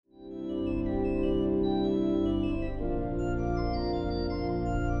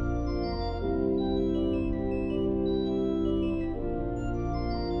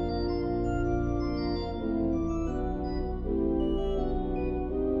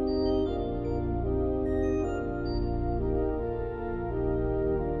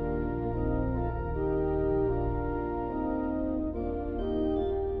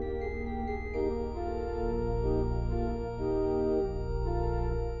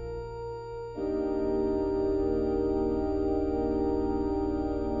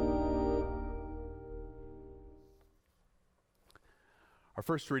Our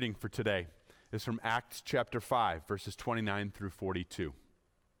first reading for today is from Acts chapter 5, verses 29 through 42.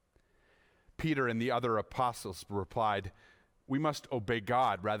 Peter and the other apostles replied, "We must obey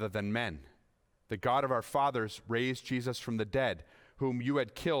God rather than men. The God of our fathers raised Jesus from the dead, whom you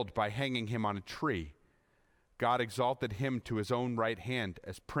had killed by hanging him on a tree. God exalted him to his own right hand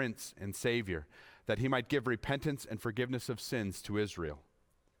as Prince and Savior, that he might give repentance and forgiveness of sins to Israel.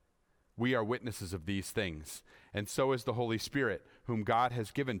 We are witnesses of these things, and so is the Holy Spirit, whom God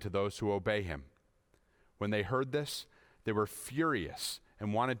has given to those who obey him." When they heard this, they were furious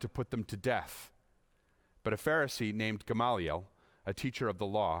and wanted to put them to death. But a Pharisee named Gamaliel, a teacher of the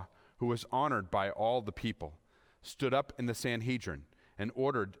law, who was honored by all the people, stood up in the Sanhedrin and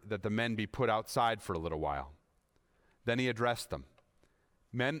ordered that the men be put outside for a little while. Then he addressed them,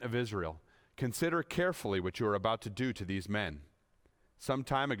 "Men of Israel, consider carefully what you are about to do to these men. Some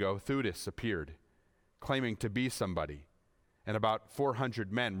time ago, Theudas appeared, claiming to be somebody, and about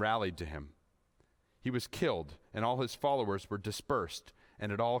 400 men rallied to him. He was killed, and all his followers were dispersed,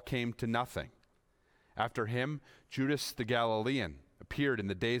 and it all came to nothing. After him, Judas the Galilean appeared in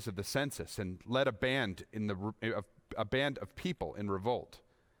the days of the census and led a band of people in revolt.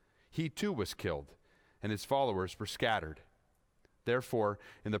 He too was killed, and his followers were scattered. Therefore,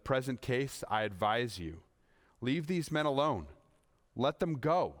 in the present case, I advise you, leave these men alone. Let them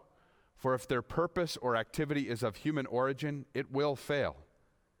go, for if their purpose or activity is of human origin, it will fail.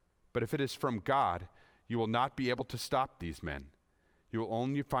 But if it is from God, you will not be able to stop these men. You will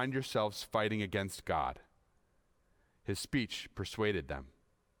only find yourselves fighting against God." His speech persuaded them.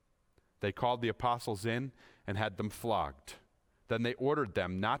 They called the apostles in and had them flogged. Then they ordered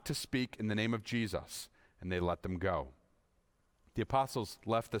them not to speak in the name of Jesus, and they let them go. The apostles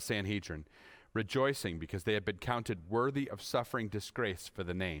left the Sanhedrin, rejoicing because they had been counted worthy of suffering disgrace for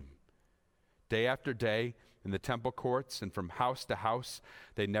the name. Day after day, in the temple courts and from house to house,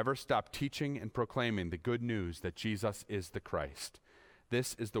 they never stopped teaching and proclaiming the good news that Jesus is the Christ.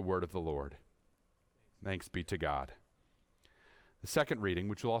 This is the word of the Lord. Thanks be to God. The second reading,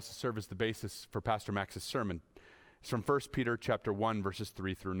 which will also serve as the basis for Pastor Max's sermon, is from 1 Peter chapter 1, verses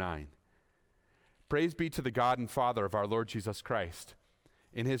 3 through 9. Praise be to the God and Father of our Lord Jesus Christ.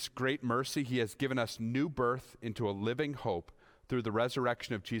 In his great mercy, he has given us new birth into a living hope through the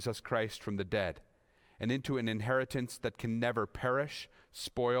resurrection of Jesus Christ from the dead, and into an inheritance that can never perish,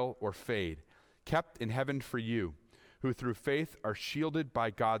 spoil, or fade, kept in heaven for you, who through faith are shielded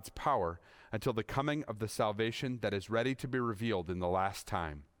by God's power until the coming of the salvation that is ready to be revealed in the last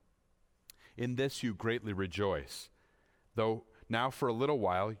time. In this you greatly rejoice, though now for a little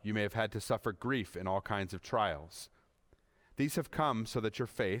while you may have had to suffer grief in all kinds of trials. These have come so that your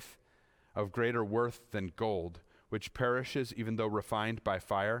faith, of greater worth than gold, which perishes even though refined by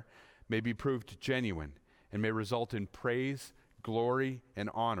fire, may be proved genuine and may result in praise, glory, and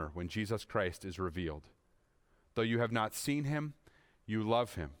honor when Jesus Christ is revealed. Though you have not seen him, you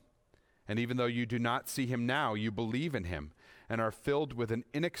love him. And even though you do not see him now, you believe in him and are filled with an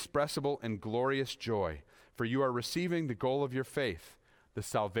inexpressible and glorious joy, for you are receiving the goal of your faith, the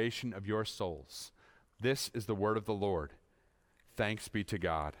salvation of your souls. This is the word of the Lord. Thanks be to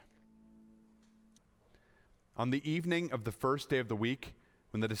God. On the evening of the first day of the week,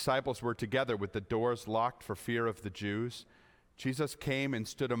 when the disciples were together with the doors locked for fear of the Jews, Jesus came and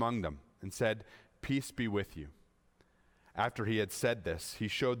stood among them and said, "Peace be with you." After he had said this, he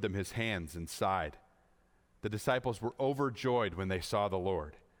showed them his hands and side. The disciples were overjoyed when they saw the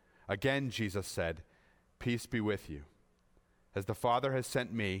Lord. Again, Jesus said, "Peace be with you. As the Father has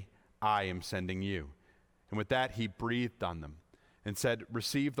sent me, I am sending you." And with that, he breathed on them and said,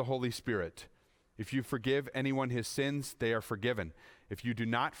 "Receive the Holy Spirit. If you forgive anyone his sins, they are forgiven. If you do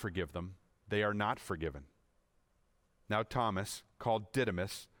not forgive them, they are not forgiven." Now Thomas, called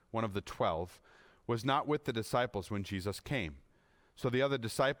Didymus, one of the 12, was not with the disciples when Jesus came. So the other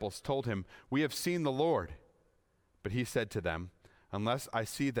disciples told him, "We have seen the Lord." But he said to them, "Unless I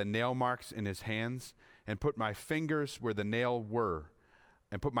see the nail marks in his hands, and put my fingers where the nail were,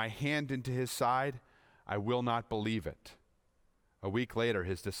 and put my hand into his side, I will not believe it." A week later,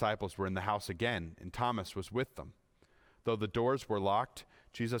 his disciples were in the house again, and Thomas was with them. Though the doors were locked,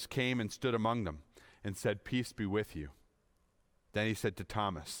 Jesus came and stood among them and said, "Peace be with you." Then he said to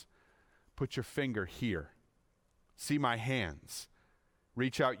Thomas, "Put your finger here. See my hands.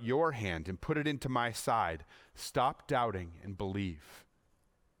 Reach out your hand and put it into my side. Stop doubting and believe."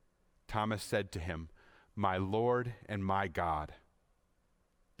 Thomas said to him, "My Lord and my God."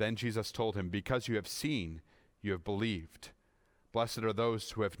 Then Jesus told him, "Because you have seen, you have believed. Blessed are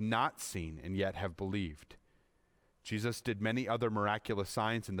those who have not seen and yet have believed." Jesus did many other miraculous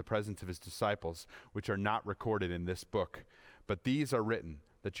signs in the presence of his disciples, which are not recorded in this book. But these are written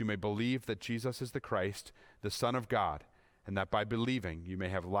that you may believe that Jesus is the Christ, the Son of God, and that by believing you may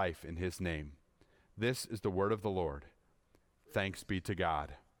have life in his name. This is the word of the Lord. Thanks be to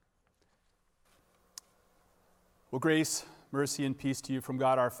God. Well, grace, mercy, and peace to you from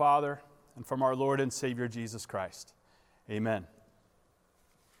God our Father and from our Lord and Savior Jesus Christ. Amen.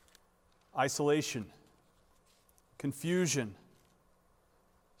 Isolation, confusion,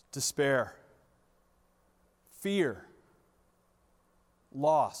 despair, fear,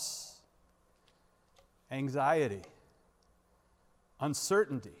 loss, anxiety,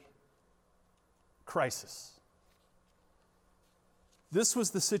 uncertainty, crisis. This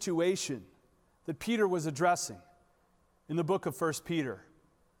was the situation that Peter was addressing in the book of 1 Peter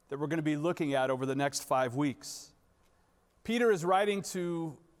that we're going to be looking at over the next 5 weeks. Peter is writing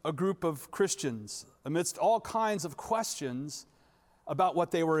to a group of Christians amidst all kinds of questions about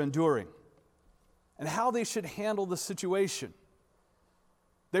what they were enduring and how they should handle the situation.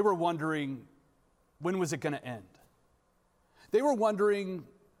 They were wondering, when was it going to end? They were wondering,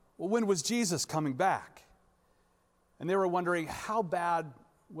 well, when was Jesus coming back? And they were wondering, how bad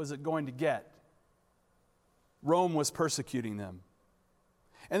was it going to get? Rome was persecuting them.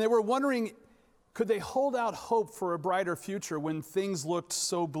 And they were wondering, could they hold out hope for a brighter future when things looked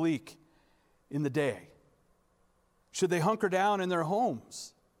so bleak in the day? Should they hunker down in their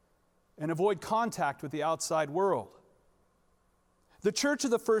homes and avoid contact with the outside world? The church of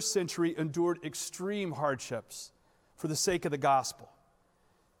the first century endured extreme hardships for the sake of the gospel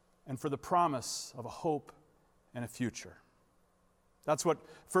and for the promise of a hope and a future. That's what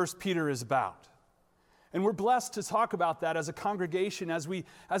 1 Peter is about. And we're blessed to talk about that as a congregation as we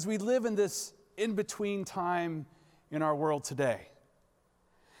live in this in-between time in our world today.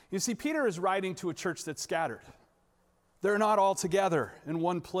 You see, Peter is writing to a church that's scattered. They're not all together in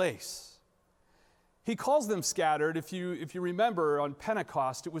one place. He calls them scattered. If you remember, on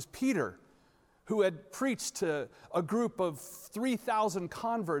Pentecost, it was Peter who had preached to a group of 3,000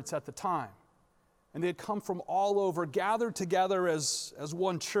 converts at the time. And they had come from all over, gathered together as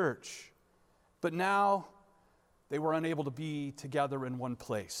one church. But now they were unable to be together in one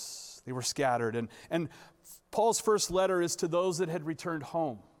place. They were scattered. And Paul's first letter is to those that had returned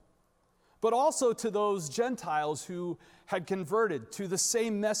home, but also to those Gentiles who had converted to the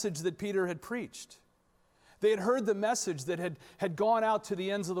same message that Peter had preached. They had heard the message that had gone out to the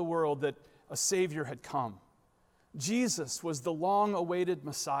ends of the world, that a Savior had come. Jesus was the long-awaited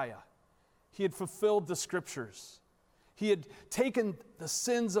Messiah. He had fulfilled the Scriptures. He had taken the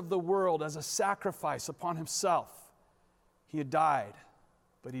sins of the world as a sacrifice upon himself. He had died,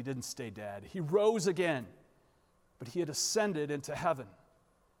 but he didn't stay dead. He rose again, but he had ascended into heaven.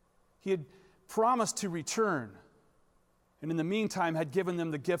 He had promised to return, and in the meantime had given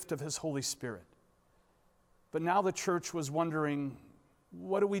them the gift of his Holy Spirit. But now the church was wondering,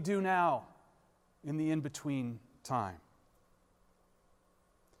 what do we do now in the in-between time?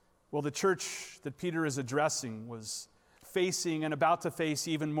 Well, the church that Peter is addressing was facing and about to face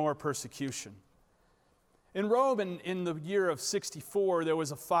even more persecution. In Rome, in the year of 64, there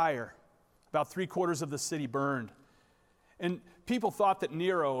was a fire. About 3/4 of the city burned. And people thought that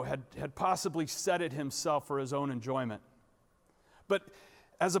Nero had possibly set it himself for his own enjoyment. But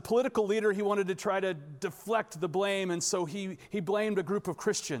as a political leader, he wanted to try to deflect the blame, and so he blamed a group of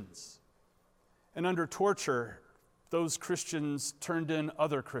Christians. And under torture, those Christians turned in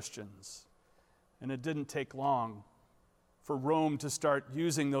other Christians. And it didn't take long for Rome to start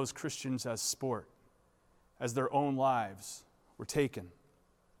using those Christians as sport, as their own lives were taken.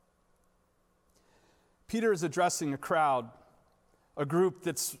 Peter is addressing a crowd, a group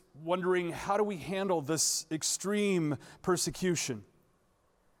that's wondering, how do we handle this extreme persecution?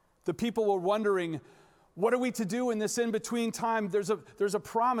 The people were wondering, what are we to do in this in-between time? There's a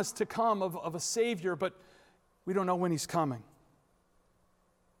promise to come of a Savior, but we don't know when he's coming.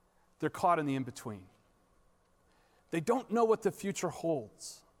 They're caught in the in-between. They don't know what the future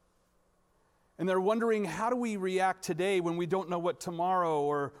holds. And they're wondering, how do we react today when we don't know what tomorrow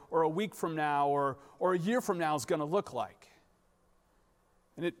or a week from now or a year from now is going to look like?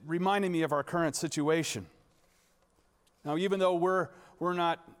 And it reminded me of our current situation. Now, even though we're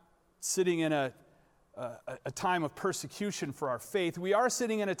not sitting in a time of persecution for our faith, we are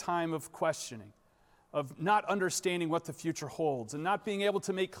sitting in a time of questioning, of not understanding what the future holds and not being able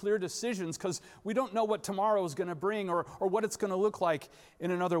to make clear decisions because we don't know what tomorrow is going to bring or what it's going to look like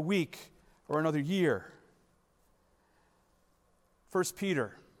in another week or another year. 1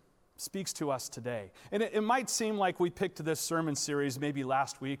 Peter speaks to us today. And it might seem like we picked this sermon series maybe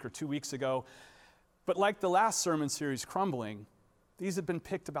last week or 2 weeks ago, but like the last sermon series, Crumbling, these had been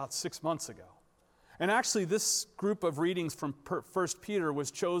picked about 6 months ago. And actually, this group of readings from 1 Peter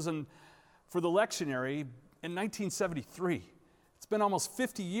was chosen for the lectionary in 1973. It's been almost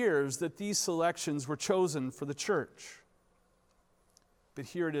 50 years that these selections were chosen for the church. But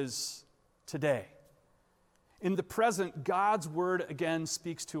here it is today. In the present, God's word again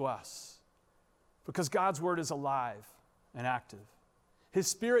speaks to us because God's word is alive and active. His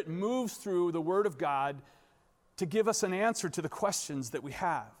Spirit moves through the word of God to give us an answer to the questions that we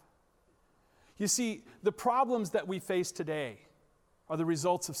have. You see, the problems that we face today are the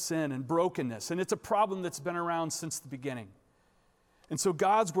results of sin and brokenness, and it's a problem that's been around since the beginning. And so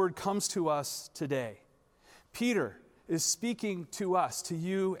God's word comes to us today. Peter is speaking to us, to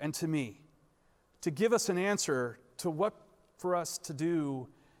you and to me, to give us an answer to what for us to do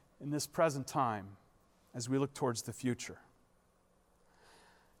in this present time as we look towards the future.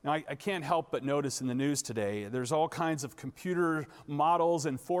 Now, I can't help but notice in the news today, there's all kinds of computer models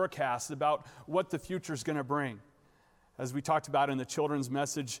and forecasts about what the future is going to bring. As we talked about in the children's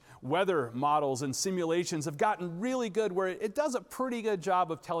message, weather models and simulations have gotten really good where it does a pretty good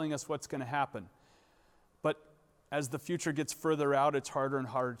job of telling us what's going to happen. But as the future gets further out, it's harder and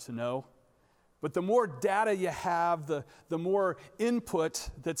harder to know. But the more data you have, the more input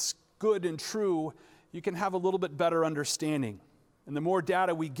that's good and true, you can have a little bit better understanding. And the more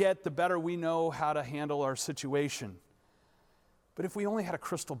data we get, the better we know how to handle our situation. But if we only had a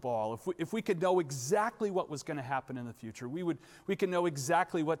crystal ball, if we could know exactly what was going to happen in the future, we could know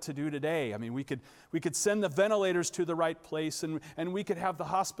exactly what to do today. I mean, we could send the ventilators to the right place, and we could have the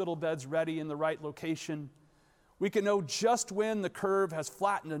hospital beds ready in the right location. We can know just when the curve has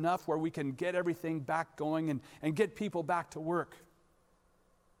flattened enough where we can get everything back going and get people back to work.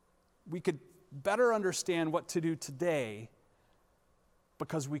 We could better understand what to do today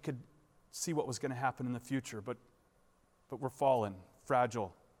because we could see what was going to happen in the future. But we're fallen,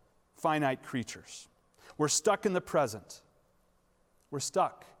 fragile, finite creatures. We're stuck in the present. We're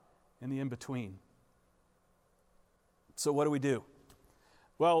stuck in the in-between. So what do?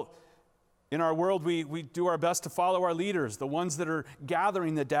 Well, in our world, we do our best to follow our leaders, the ones that are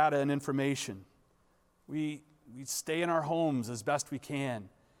gathering the data and information. We stay in our homes as best we can.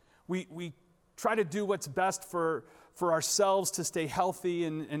 We try to do what's best for ourselves to stay healthy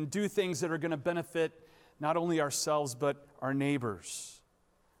and do things that are going to benefit not only ourselves but our neighbors.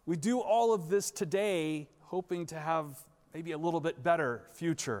 We do all of this today hoping to have maybe a little bit better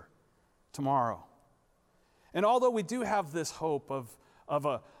future tomorrow. And although we do have this hope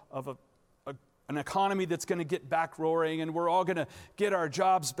of an economy that's going to get back roaring and we're all going to get our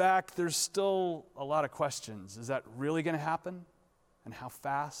jobs back, there's still a lot of questions. Is that really going to happen? And how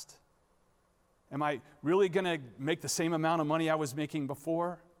fast? Am I really going to make the same amount of money I was making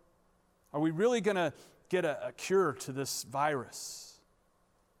before? Are we really going to get a cure to this virus?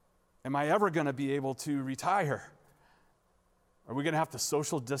 Am I ever going to be able to retire? Are we going to have to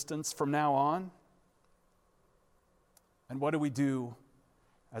social distance from now on? And what do we do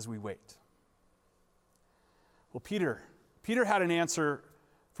as we wait? Well, Peter had an answer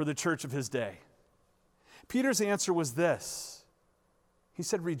for the church of his day. Peter's answer was this. He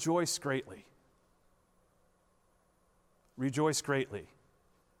said, rejoice greatly. Rejoice greatly.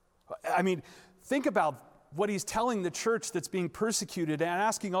 I mean, think about what he's telling the church that's being persecuted and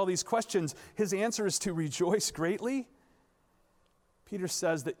asking all these questions. His answer is to rejoice greatly. Peter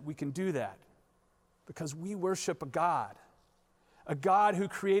says that we can do that because we worship a God who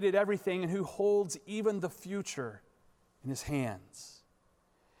created everything and who holds even the future in his hands.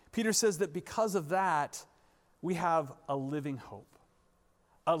 Peter says that because of that, we have a living hope.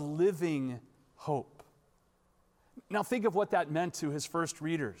 A living hope. Now think of what that meant to his first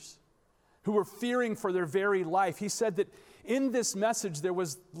readers who were fearing for their very life. He said that in this message there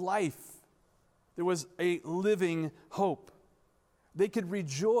was life. There was a living hope. They could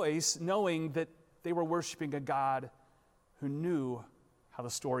rejoice knowing that they were worshiping a God who knew how the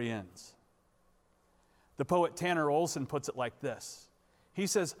story ends. The poet Tanner Olson puts it like this. He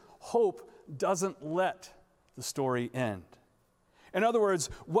says, hope doesn't let the story end. In other words,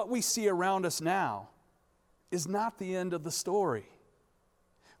 what we see around us now is not the end of the story.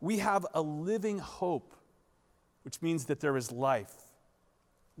 We have a living hope, which means that there is life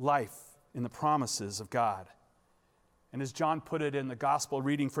in the promises of God. And as John put it in the gospel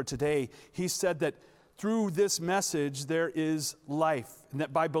reading for today, he said that through this message there is life, and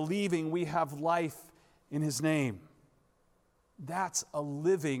that by believing we have life in his name. That's a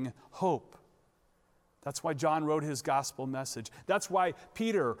living hope. That's why John wrote his gospel message. That's why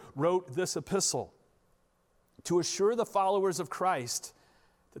Peter wrote this epistle, to assure the followers of Christ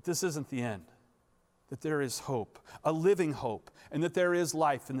that this isn't the end, that there is hope, a living hope, and that there is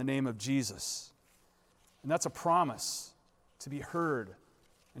life in the name of Jesus. And that's a promise to be heard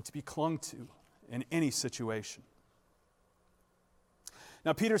and to be clung to in any situation.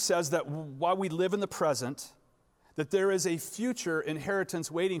 Now, Peter says that while we live in the present, that there is a future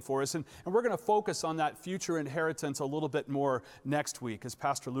inheritance waiting for us. And we're going to focus on that future inheritance a little bit more next week as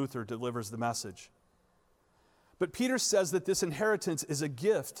Pastor Luther delivers the message. But Peter says that this inheritance is a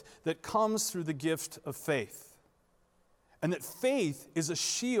gift that comes through the gift of faith. And that faith is a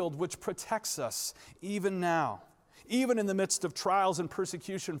shield which protects us even now, even in the midst of trials and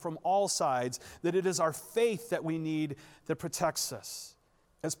persecution from all sides, that it is our faith that we need that protects us.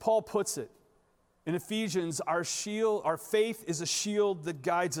 As Paul puts it in Ephesians, our faith is a shield that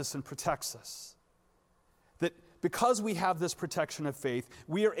guides us and protects us. That because we have this protection of faith,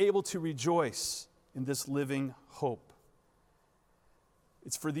 we are able to rejoice in this living hope.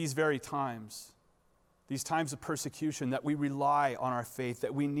 It's for these very times, these times of persecution, that we rely on our faith,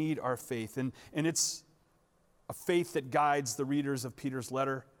 that we need our faith. And it's a faith that guides the readers of Peter's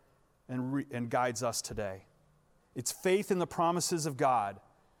letter and guides us today. It's faith in the promises of God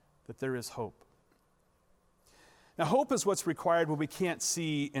that there is hope. Now, hope is what's required when we can't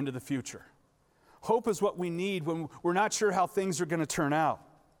see into the future. Hope is what we need when we're not sure how things are going to turn out.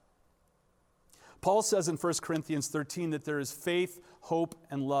 Paul says in 1 Corinthians 13 that there is faith, hope,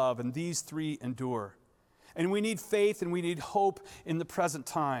 and love, and these three endure. And we need faith and we need hope in the present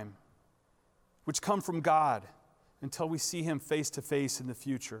time, which come from God until we see him face to face in the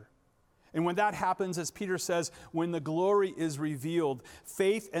future. And when that happens, as Peter says, when the glory is revealed,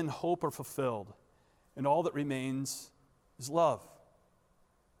 faith and hope are fulfilled, and all that remains is love.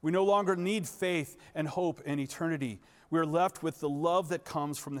 We no longer need faith and hope in eternity. We are left with the love that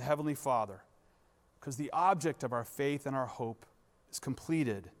comes from the Heavenly Father, because the object of our faith and our hope is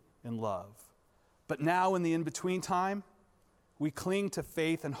completed in love. But now in the in-between time, we cling to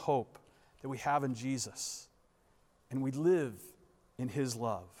faith and hope that we have in Jesus, and we live in his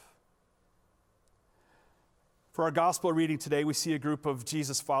love. For our gospel reading today, we see a group of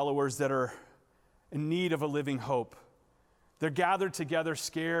Jesus followers that are in need of a living hope. They're gathered together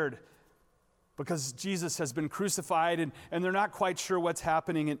scared because Jesus has been crucified and they're not quite sure what's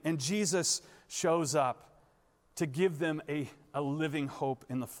happening. And Jesus shows up to give them a living hope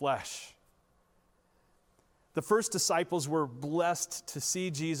in the flesh. The first disciples were blessed to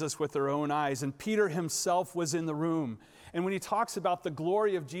see Jesus with their own eyes, and Peter himself was in the room. And when he talks about the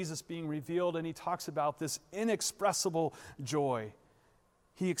glory of Jesus being revealed and he talks about this inexpressible joy,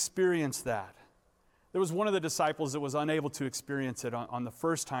 he experienced that. There was one of the disciples that was unable to experience it on the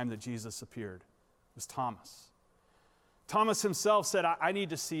first time that Jesus appeared. It was Thomas. Thomas himself said, I need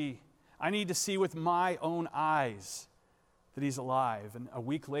to see with my own eyes that he's alive. And a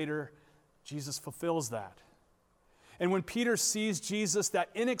week later, Jesus fulfills that. And when Peter sees Jesus, that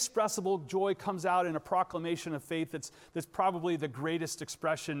inexpressible joy comes out in a proclamation of faith that's probably the greatest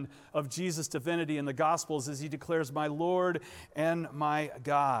expression of Jesus' divinity in the Gospels, as he declares, "My Lord and my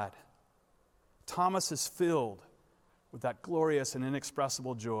God." Thomas is filled with that glorious and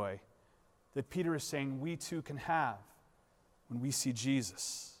inexpressible joy that Peter is saying we too can have when we see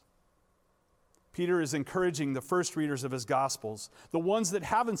Jesus. Peter is encouraging the first readers of his Gospels, the ones that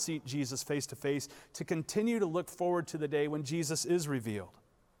haven't seen Jesus face to face, to continue to look forward to the day when Jesus is revealed.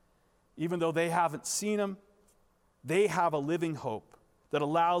 Even though they haven't seen him, they have a living hope that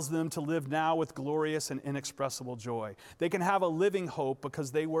allows them to live now with glorious and inexpressible joy. They can have a living hope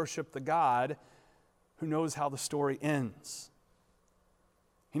because they worship the God who knows how the story ends.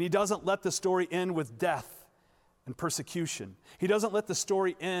 And he doesn't let the story end with death and persecution. He doesn't let the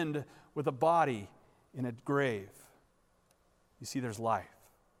story end with a body in a grave. You see, there's life,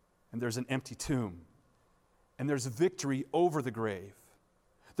 and there's an empty tomb, and there's victory over the grave.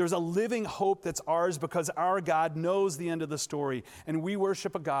 There's a living hope that's ours because our God knows the end of the story, and we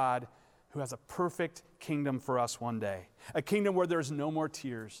worship a God who has a perfect kingdom for us one day. A kingdom where there's no more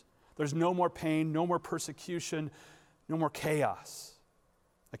tears, there's no more pain, no more persecution, no more chaos.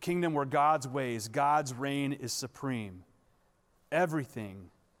 A kingdom where God's ways, God's reign is supreme.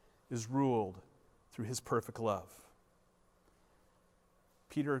 Everything is ruled through his perfect love.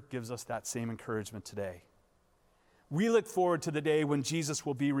 Peter gives us that same encouragement today. We look forward to the day when Jesus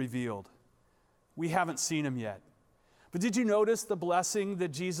will be revealed. We haven't seen him yet. But did you notice the blessing that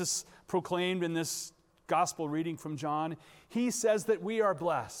Jesus proclaimed in this gospel reading from John? He says that we are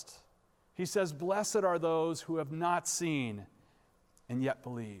blessed. He says, "Blessed are those who have not seen and yet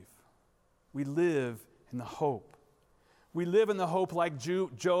believe." We live in the hope. We live in the hope like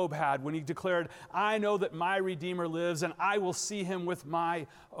Job had when he declared, "I know that my Redeemer lives and I will see him with my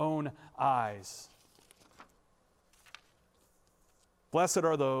own eyes." Blessed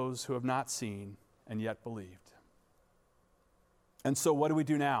are those who have not seen and yet believed. And so what do we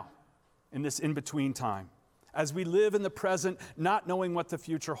do now in this in-between time? As we live in the present, not knowing what the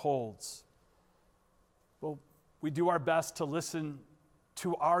future holds. Well, we do our best to listen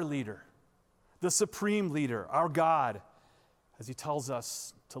to our leader, the supreme leader, our God, as he tells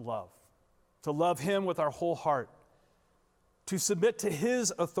us to love him with our whole heart, to submit to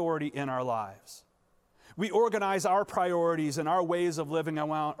his authority in our lives. We organize our priorities and our ways of living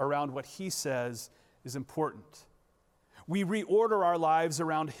around what he says is important. We reorder our lives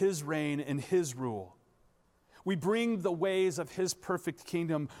around his reign and his rule. We bring the ways of his perfect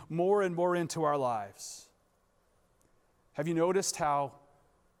kingdom more and more into our lives. Have you noticed how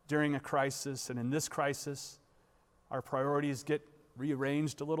during a crisis and in this crisis, our priorities get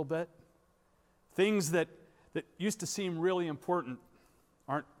rearranged a little bit? Things that used to seem really important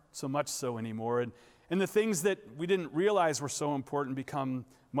aren't so much so anymore. And the things that we didn't realize were so important become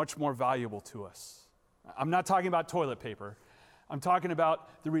much more valuable to us. I'm not talking about toilet paper. I'm talking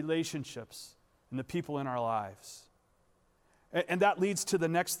about the relationships and the people in our lives. And that leads to the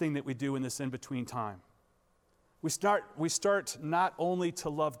next thing that we do in this in-between time. We start not only to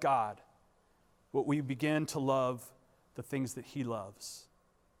love God, but we begin to love the things that he loves.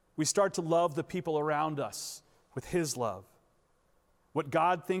 We start to love the people around us with his love. What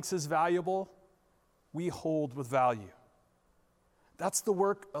God thinks is valuable, we hold with value. That's the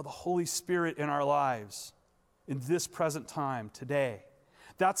work of the Holy Spirit in our lives in this present time, today.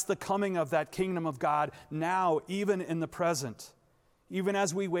 That's the coming of that kingdom of God now, even in the present, even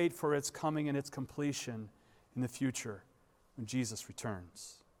as we wait for its coming and its completion in the future when Jesus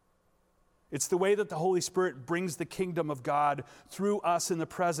returns. It's the way that the Holy Spirit brings the kingdom of God through us in the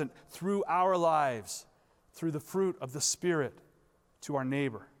present, through our lives, through the fruit of the Spirit to our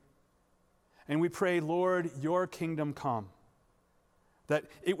neighbor. And we pray, Lord, your kingdom come, that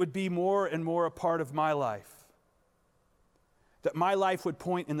it would be more and more a part of my life, that my life would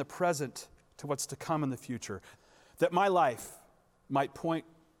point in the present to what's to come in the future, that my life might point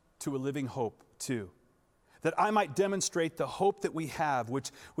to a living hope too, that I might demonstrate the hope that we have,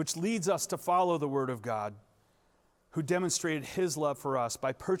 which leads us to follow the Word of God, who demonstrated his love for us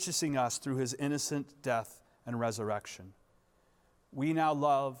by purchasing us through his innocent death and resurrection. We now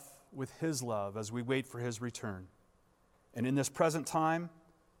love with his love as we wait for his return. And in this present time,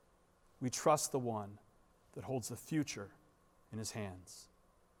 we trust the one that holds the future in his hands.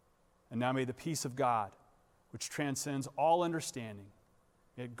 And now may the peace of God, which transcends all understanding,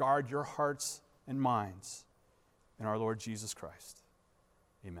 may it guard your hearts and minds in our Lord Jesus Christ.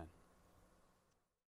 Amen.